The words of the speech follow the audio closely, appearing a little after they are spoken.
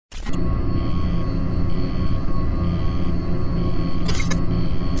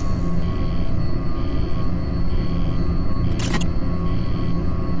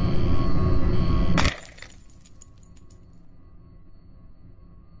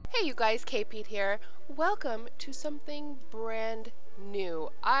Hey you guys, Pete here. Welcome to something brand new.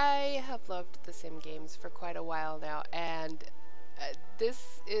 I have loved the Sim games for quite a while now, and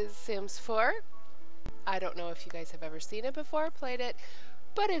this is Sims 4. I don't know if you guys have ever seen it before, played it,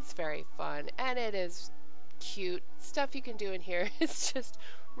 but it's very fun, and it is cute. Stuff you can do in here is just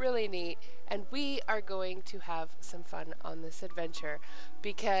really neat, and we are going to have some fun on this adventure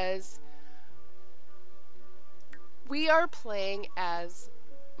because we are playing as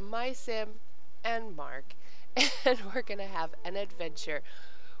my Sim and Mark, and we're gonna have an adventure.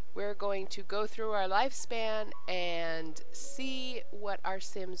 We're going to go through our lifespan and see what our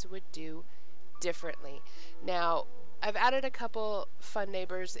Sims would do differently. Now, I've added a couple fun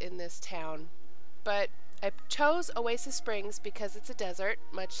neighbors in this town, but I chose Oasis Springs because it's a desert,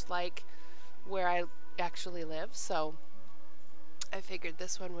 much like where I actually live, so I figured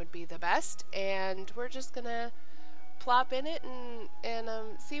this one would be the best, and we're just gonna plop in it and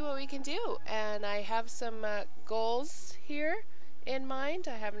see what we can do. And I have some goals here in mind.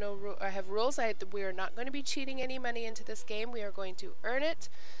 I have rules. We are not going to be cheating any money into this game. We are going to earn it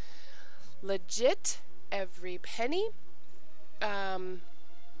legit, every penny. And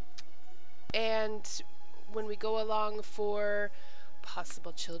when we go along for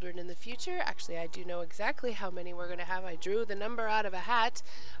possible children in the future, actually I do know exactly how many we're going to have. I drew the number out of a hat.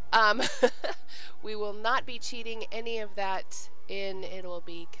 We will not be cheating any of that in. It will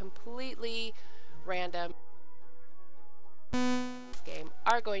be completely random. This game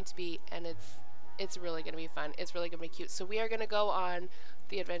are going to be, and it's really going to be fun. It's really going to be cute. So we are going to go on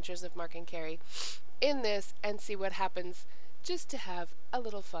the adventures of Mark and Carrie in this and see what happens, just to have a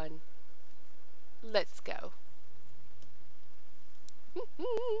little fun. Let's go.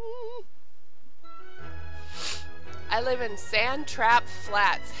 I live in SANDTRAP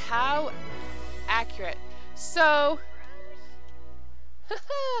Flats. How accurate. So,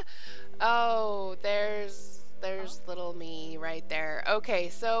 oh, there's little me right there. Okay,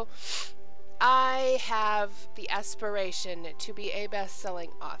 so I have the aspiration to be a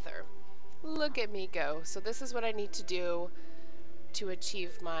best-selling author. Look at me go. So this is what I need to do to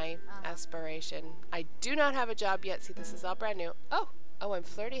achieve my aspiration. I do not have a job yet. See, this is all brand new. Oh, I'm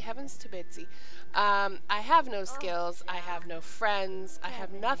flirty. Heavens to Bitsy. I have no skills. I have no friends. I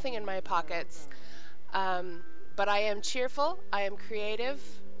have nothing in my pockets. But I am cheerful. I am creative.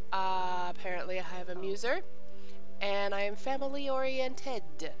 Apparently I have a muser. And I am family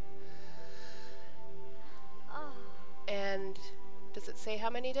oriented. And does it say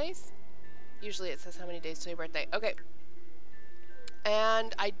how many days? Usually it says how many days to your birthday. Okay.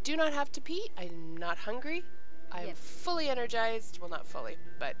 And I do not have to pee. I'm not hungry. I'm fully energized. Well, not fully,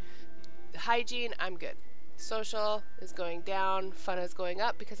 but hygiene, I'm good. Social is going down. Fun is going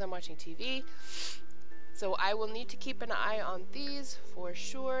up because I'm watching TV. So I will need to keep an eye on these for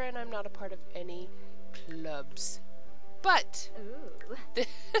sure, and I'm not a part of any clubs. But,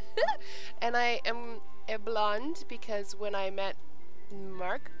 and I am a blonde because when I met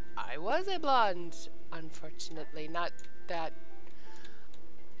Mark, I was a blonde, unfortunately. Not that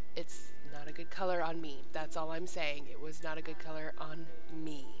it's not a good color on me. That's all I'm saying. It was not a good color on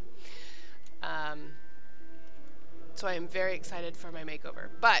me. So I am very excited for my makeover.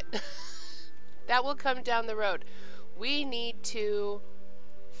 But that will come down the road. We need to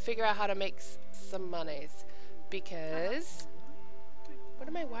figure out how to make some monies. Because... what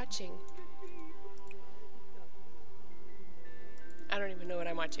am I watching? I don't even know what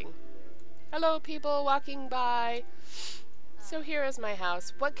I'm watching. Hello, people walking by. So here is my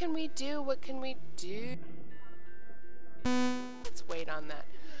house. What can we do? What can we do? Let's wait on that.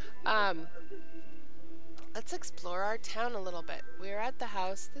 Let's explore our town a little bit. We're at the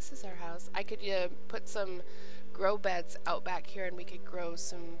house. This is our house. I could put some grow beds out back here and we could grow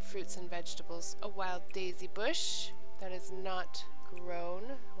some fruits and vegetables. A wild daisy bush that is not grown.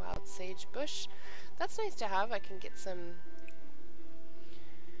 Wild sage bush. That's nice to have. I can get some...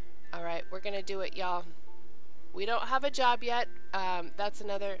 Alright, we're gonna do it, y'all. We don't have a job yet. That's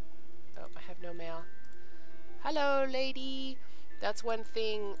another... Oh, I have no mail. Hello, lady. That's one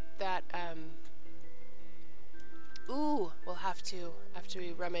thing that, ooh, we'll have to, after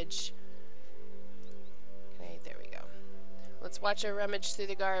we rummage. Okay, there we go. Let's watch her rummage through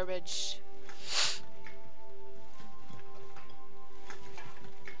the garbage.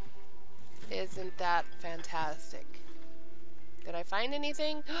 Isn't that fantastic? Did I find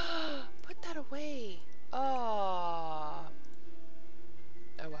anything? Put that away. Oh.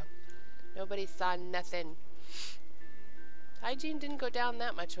 Oh well. Nobody saw nothing. Hygiene didn't go down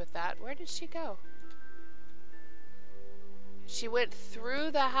that much with that. Where did she go? She went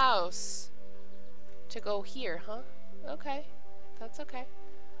through the house to go here, huh? Okay. That's okay.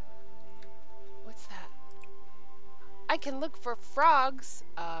 I can look for frogs.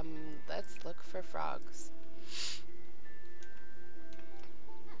 Let's look for frogs.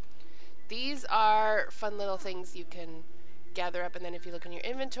 These are fun little things you can gather up, and then if you look in your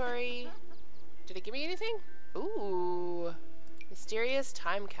inventory, did it give me anything? Ooh, mysterious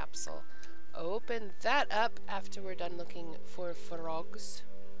time capsule. Open that up after we're done looking for frogs.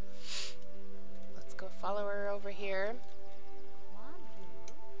 Let's go follow her over here.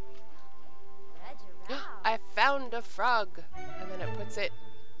 I found a frog, and then it puts it.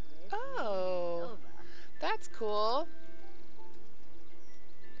 Oh, that's cool.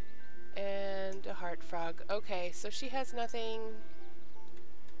 And a heart frog. Okay, so she has nothing.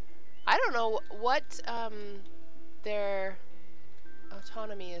 I don't know what their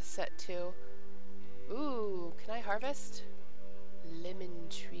autonomy is set to. Ooh, can I harvest? Lemon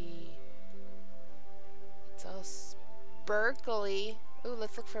tree. It's all sparkly. Ooh,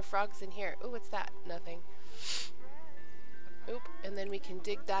 let's look for frogs in here. Ooh, what's that? Nothing. Oop, and then we can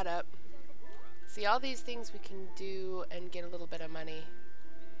dig that up. See, all these things we can do and get a little bit of money.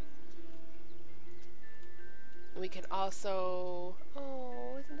 We can also...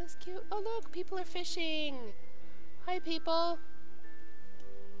 Oh, isn't this cute? Oh, look, people are fishing. Hi, people.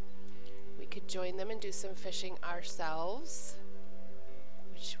 We could join them and do some fishing ourselves,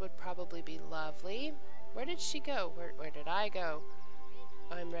 which would probably be lovely. Where did she go? Where did I go?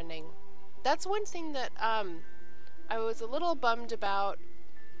 Oh, I'm running. That's one thing that I was a little bummed about.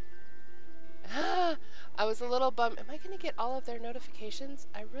 I was a little bummed. Am I going to get all of their notifications?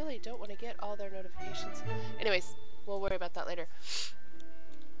 I really don't want to get all their notifications. Anyways, we'll worry about that later.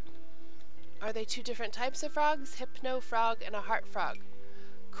 Are they two different types of frogs? Hypno frog and a heart frog.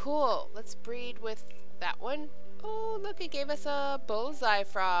 Cool. Let's breed with that one. Oh, look, it gave us a bullseye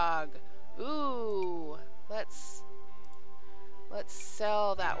frog. Ooh, let's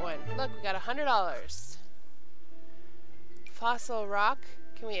sell that one. Look, we got $100. Fossil rock.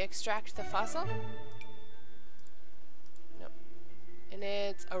 Can we extract the fossil? Nope. And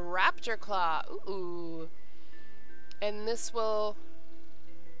it's a raptor claw. Ooh. And this will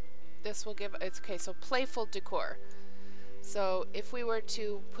give, it's okay, so playful decor. So if we were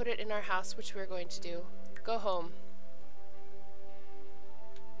to put it in our house, which we're going to do, go home.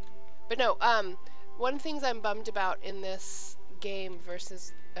 But no, one of the things I'm bummed about in this game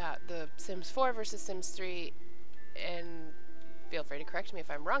versus the Sims 4 versus Sims 3, and feel free to correct me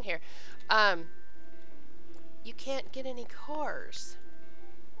if I'm wrong here, you can't get any cars.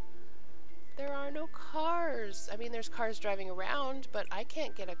 There are no cars. I mean, there's cars driving around, but I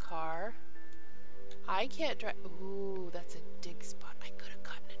can't get a car. I can't drive. Ooh, that's a dig spot. I could have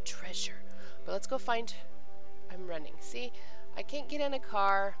gotten a treasure. But let's go find... I'm running. See? I can't get in a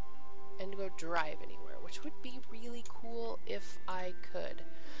car and go drive anywhere, which would be really cool if I could.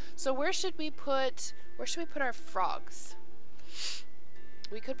 So where should we put our frogs?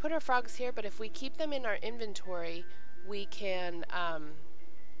 We could put our frogs here, but if we keep them in our inventory, we can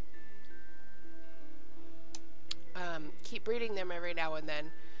keep breeding them every now and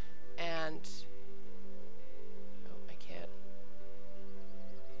then. And oh, I can't.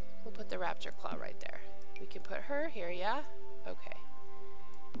 We'll put the raptor claw right there. We can put her here, yeah? Okay.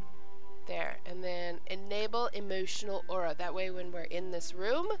 There, and then enable emotional aura. That way when we're in this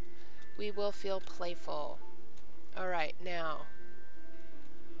room, we will feel playful. Alright, now.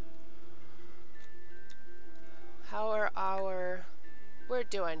 How are our... We're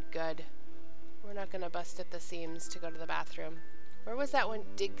doing good. We're not going to bust at the seams to go to the bathroom. Where was that one?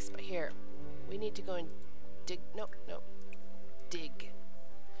 Dig spot. Here. We need to go and dig... No. Dig.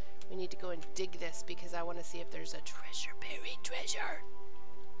 We need to go and dig this because I want to see if there's a treasure. Buried treasure.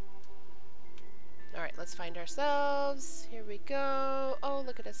 Alright, let's find ourselves. Here we go. Oh,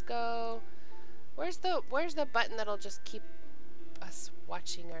 look at us go. Where's the button that'll just keep us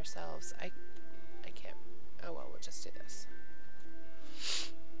watching ourselves? I can't. Oh well, we'll just do this.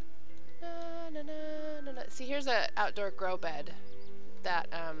 See, here's an outdoor grow bed that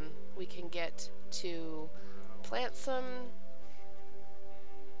we can get to plant some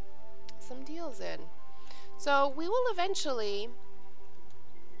deals in. So we will eventually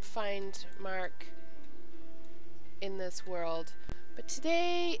find Mark in this world, but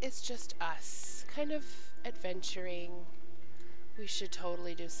today it's just us, kind of adventuring. We should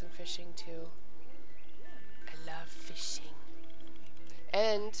totally do some fishing too. I love fishing.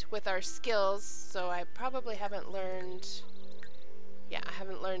 And with our skills, so I probably haven't learned, yeah, I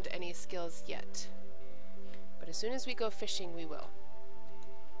haven't learned any skills yet. But as soon as we go fishing, we will.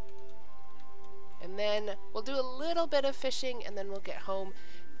 And then we'll do a little bit of fishing, and then we'll get home,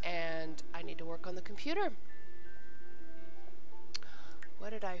 and I need to work on the computer.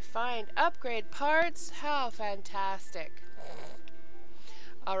 What did I find? Upgrade parts? How fantastic.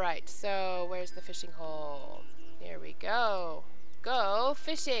 Alright, so where's the fishing hole? Here we go. Go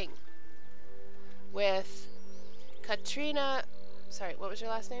fishing with Katrina. Sorry, what was your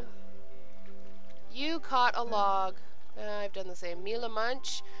last name? You caught a log. I've done the same. Mila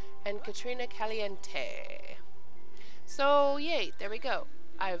Munch and Katrina Caliente. So, yay, there we go.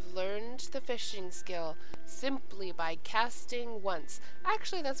 I've learned the fishing skill simply by casting once.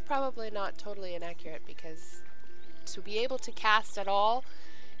 Actually, that's probably not totally inaccurate because to be able to cast at all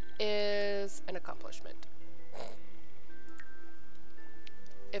is an accomplishment.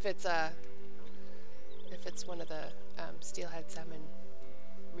 If it's one of the steelhead salmon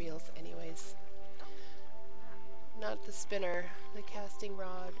reels anyways. Not the spinner, the casting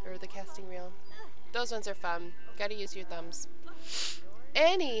rod, or the casting reel. Those ones are fun. Gotta use your thumbs.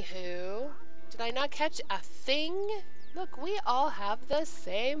 Anywho, did I not catch a thing? Look, we all have the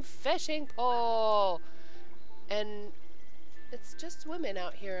same fishing pole. And it's just women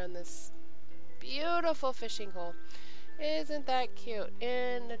out here on this beautiful fishing hole. Isn't that cute?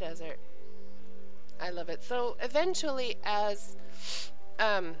 In the desert. I love it. So eventually, as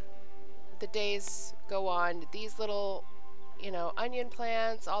the days go on, these little, onion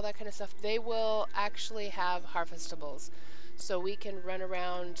plants, all that kind of stuff, they will actually have harvestables. So we can run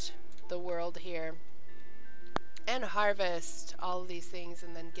around the world here and harvest all of these things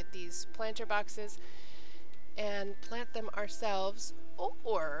and then get these planter boxes and plant them ourselves.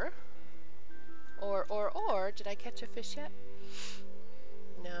 Or, did I catch a fish yet?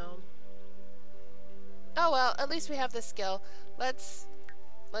 No. Oh well, at least we have the skill. Let's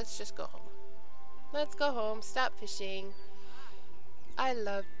just go home. Let's go home, stop fishing. I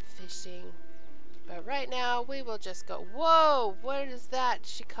love fishing. But right now, we will just go. Whoa, what is that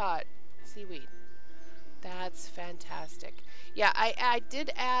she caught? Seaweed. That's fantastic. Yeah, I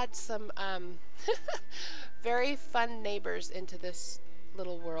did add some very fun neighbors into this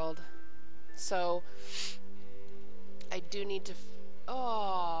little world. So, I do need to...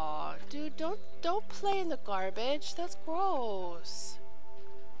 Oh, dude, don't play in the garbage. That's gross.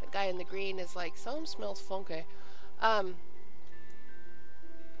 The guy in the green is like, something smells funky.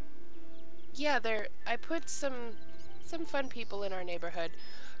 Yeah, I put some fun people in our neighborhood.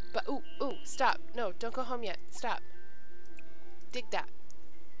 But, ooh, stop. No, don't go home yet. Stop. Dig that.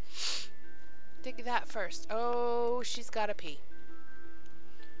 Dig that first. Oh, she's gotta pee.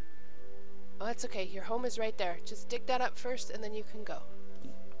 Oh, that's okay. Your home is right there. Just dig that up first and then you can go.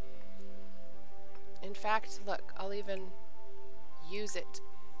 In fact, look, I'll even use it.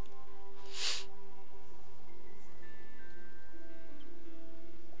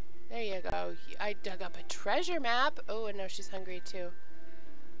 There you go. I dug up a treasure map. Oh, and now she's hungry too.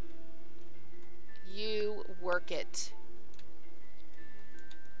 You work it.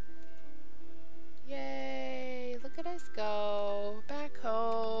 Yay! Look at us go. Back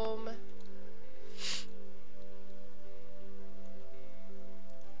home.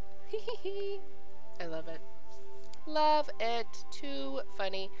 I love it. Love it. Too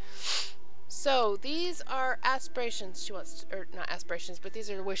funny. So these are aspirations she wants to, or not aspirations, but these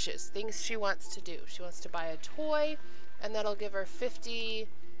are wishes, things she wants to do. She wants to buy a toy, and that'll give her 50,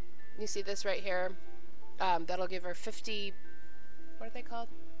 you see this right here, that'll give her 50, what are they called?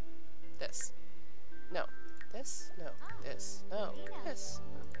 This. No. This? No. This. No. This.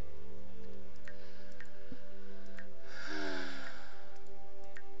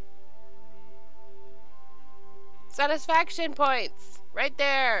 Satisfaction points! Right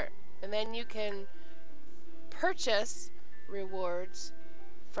there! And then you can purchase rewards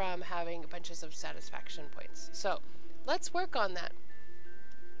from having bunches of satisfaction points. So, let's work on that.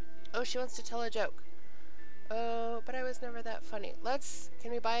 Oh, she wants to tell a joke. Oh, but I was never that funny.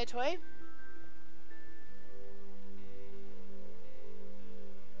 Can we buy a toy?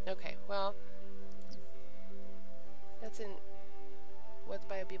 Okay, well, that's in, let's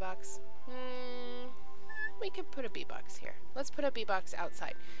buy a B-box. We could put a B-box here. Let's put a B-box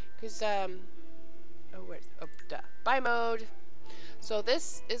outside. Because, buy mode. So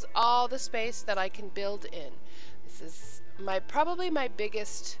this is all the space that I can build in. This is probably my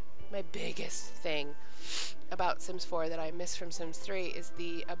biggest thing about Sims 4 that I miss from Sims 3 is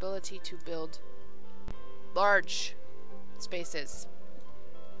the ability to build large spaces.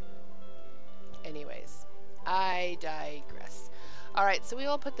 Anyways, I digress. Alright, so we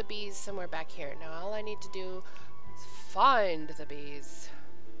will put the bees somewhere back here. Now all I need to do is find the bees.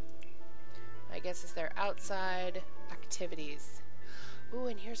 I guess it's their outside activities. Ooh,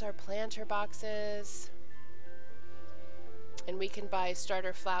 and here's our planter boxes. And we can buy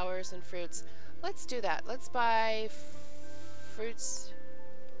starter flowers and fruits. Let's do that. Let's buy fruits.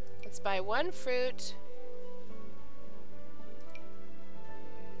 Let's buy one fruit.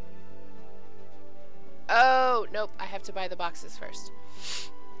 Oh, nope. I have to buy the boxes first.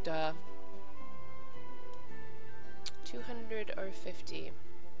 Duh. 200 or 50.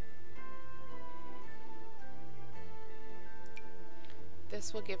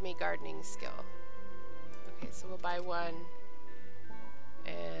 This will give me gardening skill. Okay, so we'll buy one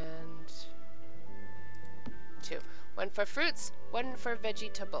and two. One for fruits, one for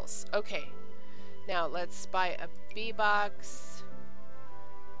vegetables. Okay, now let's buy a bee box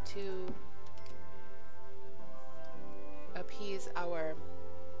to appease our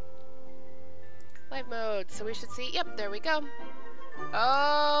live mode. So we should see, yep, there we go.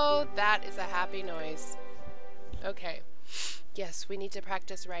 Oh, that is a happy noise. Okay, yes, we need to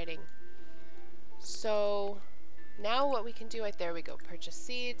practice writing. So now what we can do, right there we go, purchase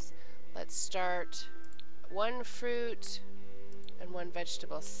seeds. Let's start one fruit and one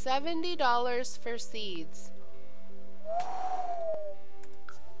vegetable. $70 for seeds.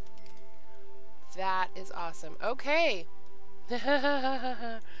 That is awesome. Okay.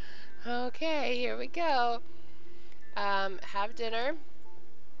 Okay, here we go. Have dinner.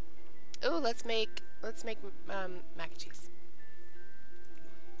 Ooh, let's make mac and cheese.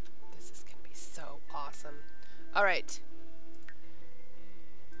 This is gonna be so awesome. All right.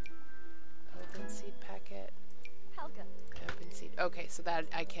 Open seed packet. Helga. Open seed. Okay, so that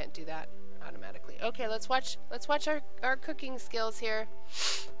I can't do that automatically. Okay, let's watch our cooking skills here.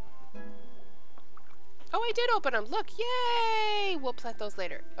 Oh, I did open them. Look, yay! We'll plant those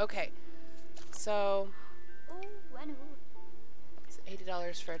later. Okay, so it's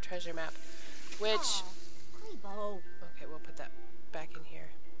 $80 for a treasure map, which okay, we'll put that back in here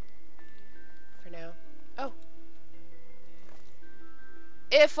for now. Oh,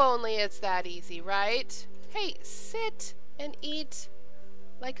 if only it's that easy, right? Hey, sit and eat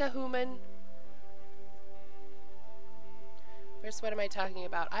like a human. Where's what am I talking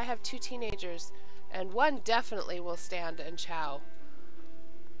about? I have 2 teenagers. And one definitely will stand and chow.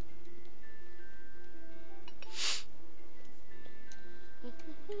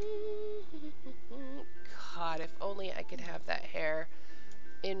 God, if only I could have that hair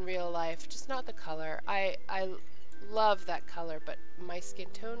in real life. Just not the color. I love that color, but my skin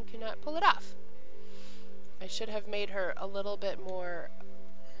tone cannot pull it off. I should have made her a little bit more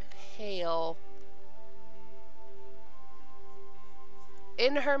pale.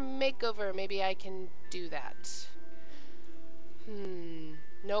 In her makeover, maybe I can do that.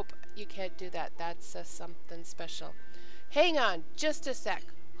 Nope, you can't do that. That's something special. Hang on, just a sec.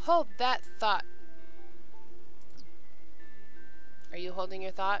 Hold that thought. Are you holding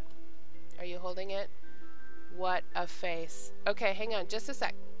your thought? Are you holding it? What a face. Okay, hang on, just a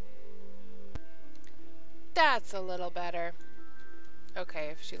sec. That's a little better. Okay,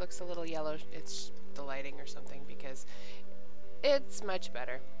 if she looks a little yellow, it's the lighting or something, because it's much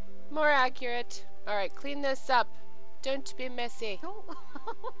better. More accurate. Alright, clean this up. Don't be messy.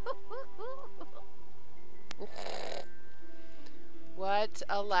 What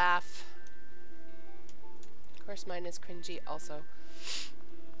a laugh. Of course mine is cringy also.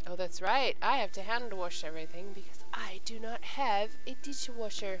 Oh, that's right. I have to hand wash everything because I do not have a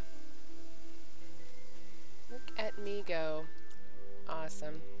dishwasher. Look at me go.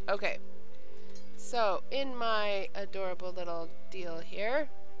 Awesome. Okay. So, in my adorable little deal here,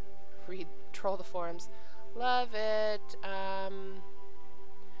 troll the forums. Love it.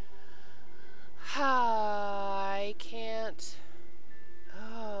 I can't.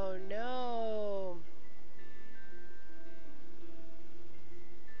 Oh no.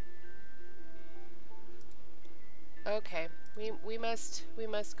 Okay, we must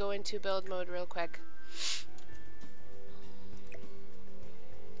go into build mode real quick.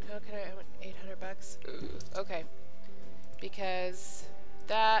 How can I want 800 bucks? Okay. Because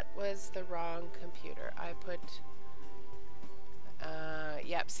that was the wrong computer. I put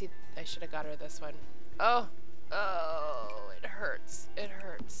yep, see, I should have got her this one. Oh, it hurts. It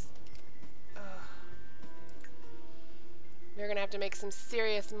hurts. Ugh. You're gonna have to make some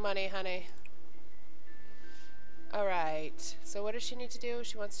serious money, honey. Alright, so what does she need to do?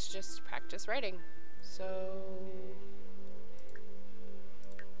 She wants to just practice writing. So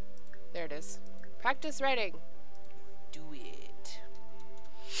there it is. Practice writing. Do it.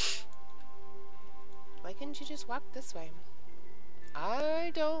 Why couldn't you just walk this way?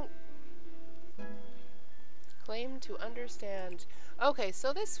 I don't claim to understand. Okay,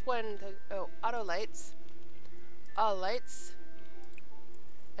 so this one, auto lights. All lights.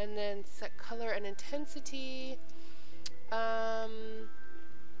 And then set color and intensity. Oh,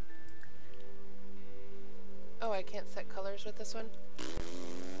 I can't set colors with this one.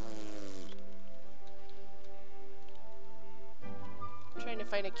 I'm trying to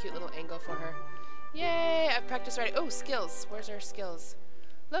find a cute little angle for her. Yay! I've practiced riding. Oh, skills. Where's our skills?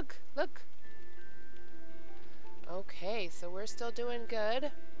 Look, look. Okay, so we're still doing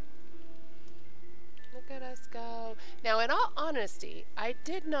good. Look at us go. Now, in all honesty, I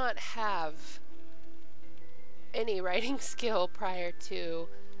did not have any riding skill prior to,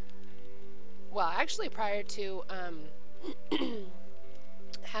 well, actually prior to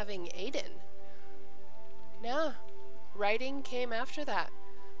having Aiden. No, writing came after that.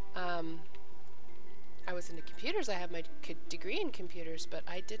 I was into computers. I have my degree in computers, but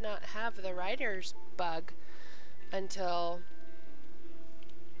I did not have the writer's bug until,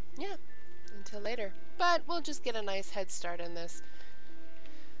 yeah, until later. But we'll just get a nice head start on this.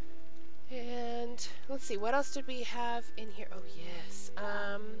 And let's see, what else did we have in here? Oh, yes.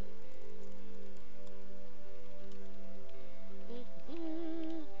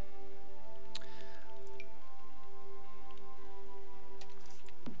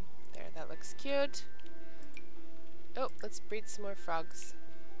 There, that looks cute. Oh, let's breed some more frogs.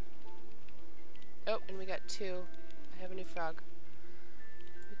 Oh, and we got 2. I have a new frog.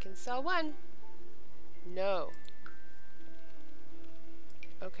 We can sell 1. No.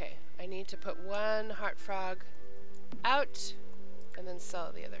 Okay, I need to put 1 heart frog out and then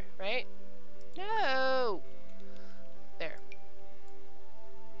sell the other, right? No! There.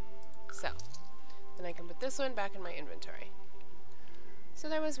 So, then I can put this one back in my inventory. So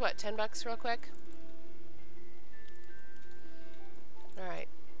there was what, 10 bucks real quick? Alright,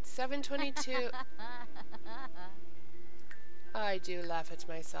 722. I do laugh at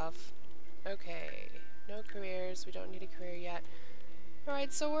myself. Okay, no careers. We don't need a career yet.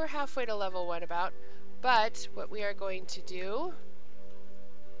 Alright, so we're halfway to level 1 about. But what we are going to do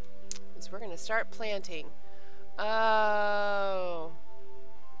is we're going to start planting. Oh.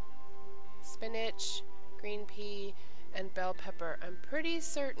 Spinach, green pea, and bell pepper. I'm pretty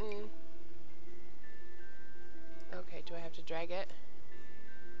certain. Okay, do I have to drag it?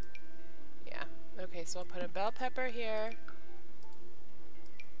 Yeah. Okay, so I'll put a bell pepper here,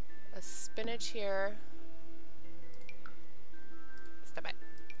 a spinach here, stop it,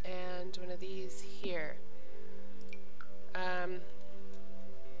 and one of these here. An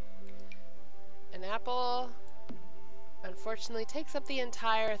apple, unfortunately, takes up the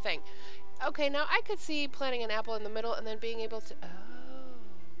entire thing. Okay, now I could see planting an apple in the middle and then being able to... Oh.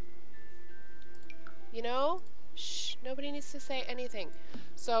 You know? Shh, nobody needs to say anything.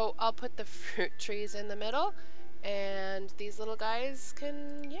 So I'll put the fruit trees in the middle, and these little guys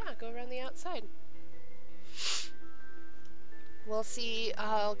can, yeah, go around the outside. We'll see.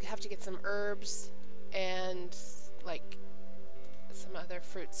 I'll have to get some herbs and, like, some other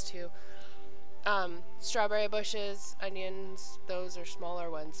fruits too. Strawberry bushes, onions, those are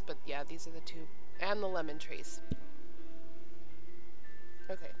smaller ones, but yeah, these are the 2, and the lemon trees.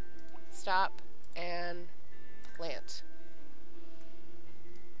 Okay, stop and plant.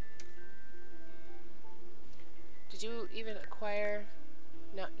 Did you even acquire?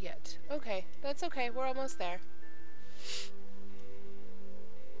 Not yet. Okay, that's okay, we're almost there.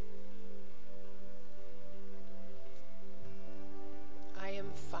 I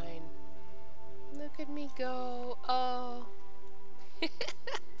am fine. Look at me go. Oh.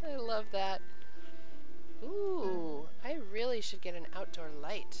 I love that. Ooh, I really should get an outdoor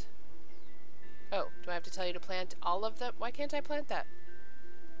light. Oh, do I have to tell you to plant all of them? Why can't I plant that?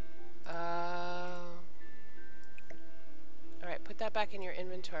 Alright, put that back in your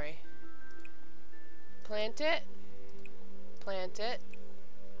inventory. Plant it. Plant it.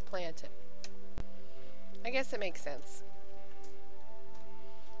 Plant it. I guess it makes sense.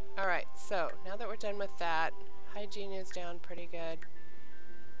 Alright, so now that we're done with that, hygiene is down pretty good.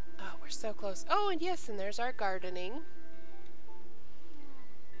 Oh, we're so close. Oh, and yes, and there's our gardening.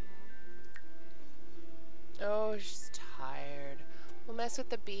 Oh, she's tired. We'll mess with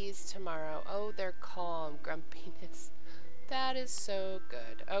the bees tomorrow. Oh, they're calm. Grumpiness. That is so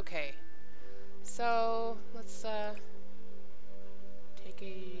good. Okay, so let's take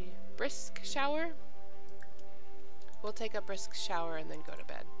a brisk shower. We'll take a brisk shower and then go to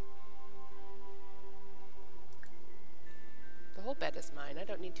bed. The whole bed is mine. I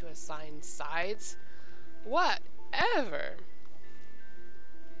don't need to assign sides. Whatever.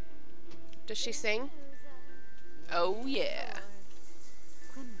 Does she sing? Oh yeah.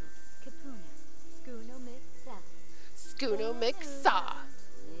 Schoono mixa.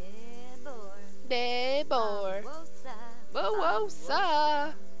 Nebor.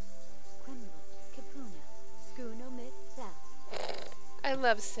 Wowosa. I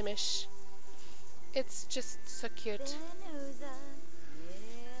love Simish. It's just so cute.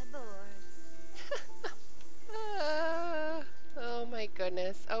 Oh my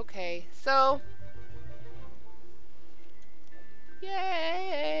goodness. Okay, so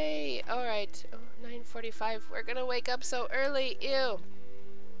yay! Alright. Oh, 9:45. We're gonna wake up so early. Ew.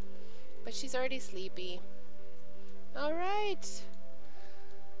 But she's already sleepy. Alright.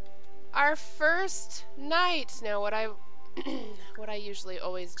 Our first night. Now what I what I usually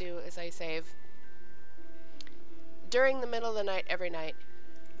always do is I save during the middle of the night every night.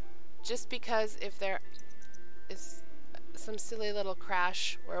 Just because if there is some silly little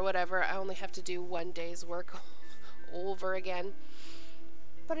crash or whatever, I only have to do one day's work over again.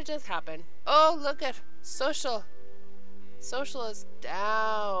 But it does happen. Oh, look at social. Social is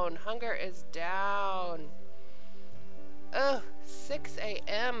down. Hunger is down. Oh, 6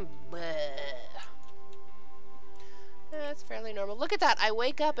 a.m. That's fairly normal. Look at that. I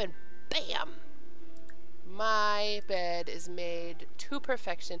wake up and bam! My bed is made to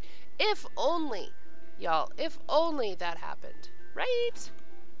perfection. If only, y'all, if only that happened. Right?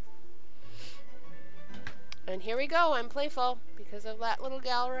 And here we go. I'm playful because of that little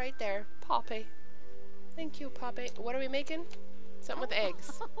gal right there. Poppy. Thank you, Poppy. What are we making? Something with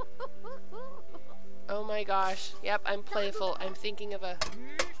eggs. Oh my gosh. Yep, I'm playful. I'm thinking of a...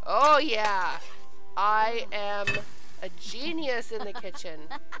 Oh yeah! I am a genius in the kitchen.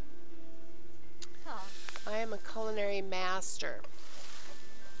 I am a culinary master.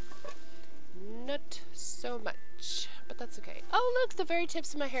 Not so much, but that's okay. Oh look, the very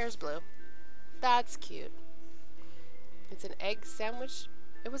tips of my hair is blue. That's cute. It's an egg sandwich.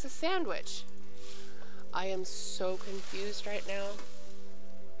 It was a sandwich. I am so confused right now.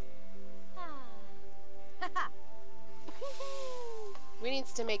 We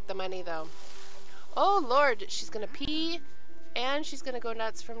needs to make the money though. Oh Lord, she's gonna pee and she's gonna go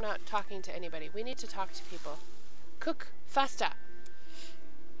nuts from not talking to anybody. We need to talk to people. Cook faster.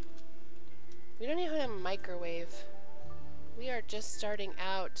 We don't even have a microwave. We are just starting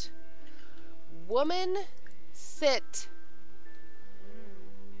out. Woman, sit.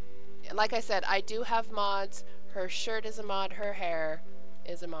 Like I said, I do have mods. Her shirt is a mod. Her hair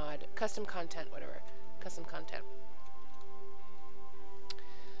is a mod. Custom content, whatever. Custom content.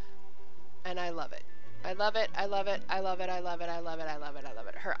 And I love it. I love it. I love it. I love it. I love it. I love it. I love it. I love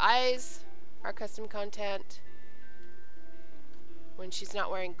it. Her eyes are custom content. When she's not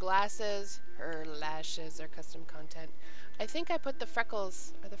wearing glasses, her lashes are custom content. I think I put the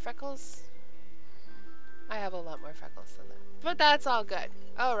freckles. Are the freckles? I have a lot more freckles than that. But that's all good.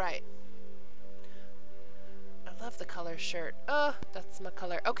 Alright. I love the color shirt. Oh, that's my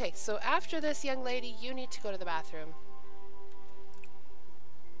color. Okay, so after this, young lady, you need to go to the bathroom.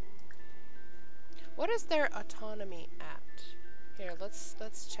 What is their autonomy at? Here, let's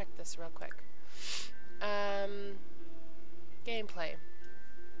check this real quick. Gameplay.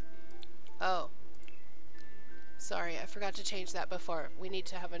 Oh. Sorry, I forgot to change that before. We need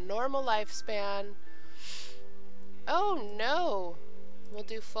to have a normal lifespan. Oh no! We'll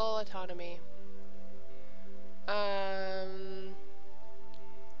do full autonomy.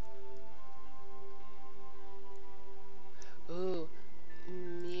 Ooh.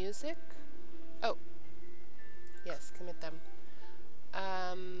 Music? Oh. Yes, commit them.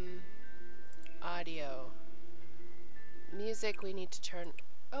 Audio. Music we need to turn...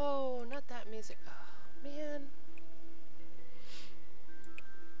 Oh, not that music. Oh, man.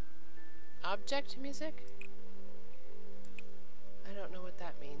 Object music? I don't know what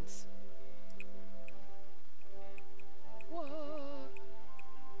that means. Whoa.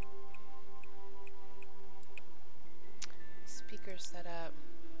 Speaker setup.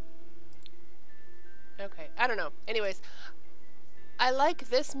 Okay, I don't know. Anyways, I like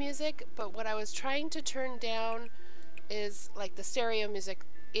this music, but what I was trying to turn down is like the stereo music,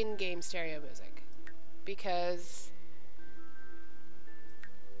 in-game stereo music, because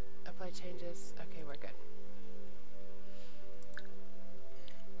apply changes. Okay, we're good.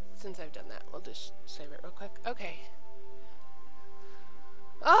 Since I've done that, we'll just save it real quick. Okay.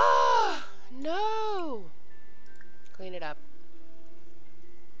 Oh no! Clean it up.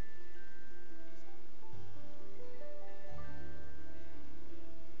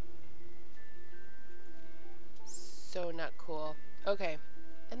 So not cool. Okay.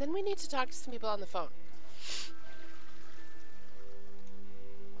 And then we need to talk to some people on the phone.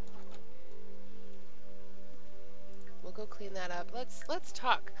 We'll go clean that up. Let's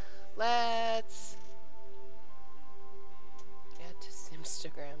talk. Let's add to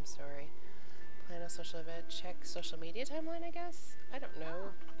Instagram, sorry. Plan a social event. Check social media timeline, I guess? I don't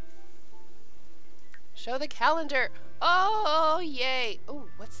know. Show the calendar. Oh, yay. Oh,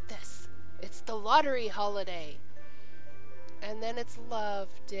 what's this? It's the lottery holiday. And then it's love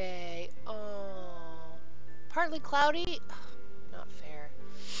day. Oh. Partly cloudy? Ugh, not fair.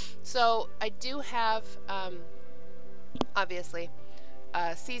 So I do have, obviously,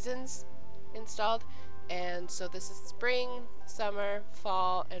 seasons installed. And so this is spring, summer,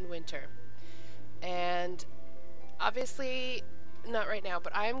 fall, and winter. And obviously, not right now,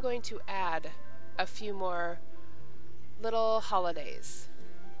 but I'm going to add a few more little holidays.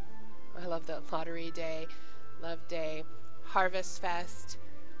 I love the Lottery Day, Love Day, Harvest Fest,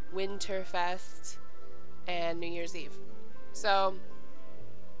 Winter Fest, and New Year's Eve. So,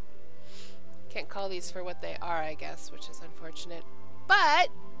 can't call these for what they are, I guess, which is unfortunate. But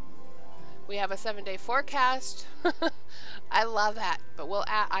we have a 7-day forecast. I love that. But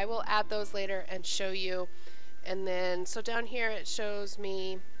I will add those later and show you. And then, so down here it shows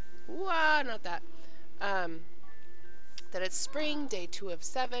me, not that, that it's spring, day 2 of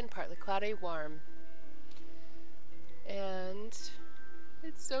 7, partly cloudy, warm. And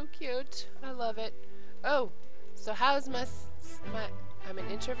it's so cute. I love it. Oh, so how's I'm an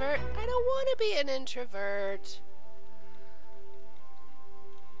introvert? I don't want to be an introvert.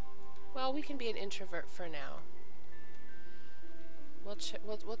 Well, we can be an introvert for now.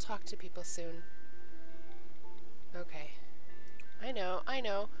 We'll talk to people soon. Okay. I know.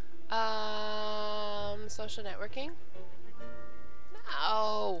 Social networking?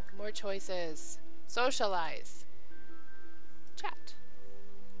 No! More choices. Socialize. Chat.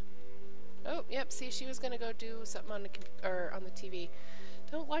 Oh, yep, see, she was gonna go do something on the TV.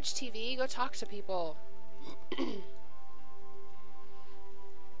 Don't watch TV, go talk to people.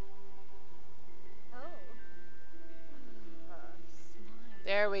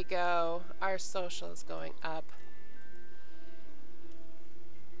 There we go. Our social is going up.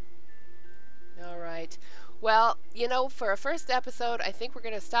 All right. Well, you know, for a first episode, I think we're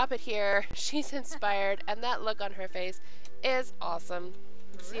going to stop it here. She's inspired, and that look on her face is awesome.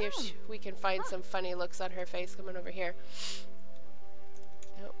 Let's see if we can find some funny looks on her face. Coming over here.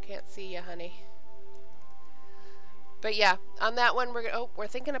 Nope, can't see you, honey. But yeah, on that one, we're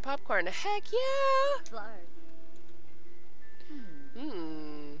thinking of popcorn. Heck yeah!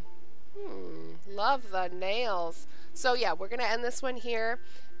 Love the nails. So yeah, we're gonna end this one here,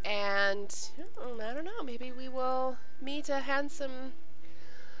 and I don't know, maybe we will meet a handsome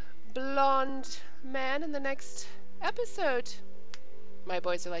blonde man in the next episode. My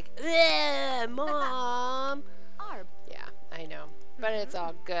boys are like, Mom. Yeah, I know, but it's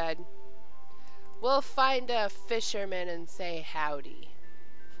all good. We'll find a fisherman and say howdy.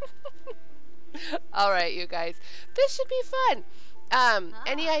 All right, you guys, this should be fun.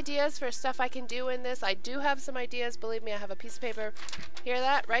 Any ideas for stuff I can do in this? I do have some ideas. Believe me, I have a piece of paper. Hear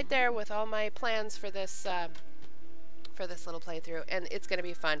that? Right there with all my plans for this little playthrough, and it's going to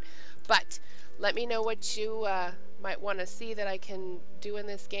be fun. But let me know what you might want to see that I can do in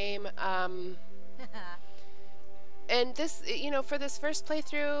this game. And this, you know, for this first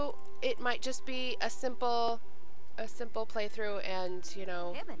playthrough, it might just be a simple playthrough, and you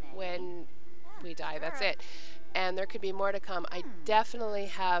know, when we die, that's it. And there could be more to come. I definitely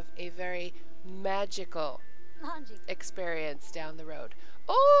have a very magical experience down the road.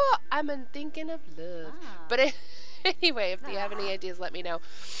 Oh, I'm thinking of love. But anyway, if you have any ideas, let me know.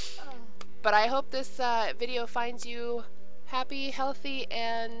 But I hope this video finds you happy, healthy,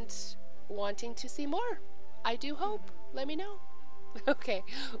 and wanting to see more. I do hope. Let me know. Okay,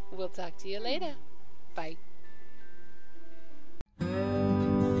 we'll talk to you later. Bye.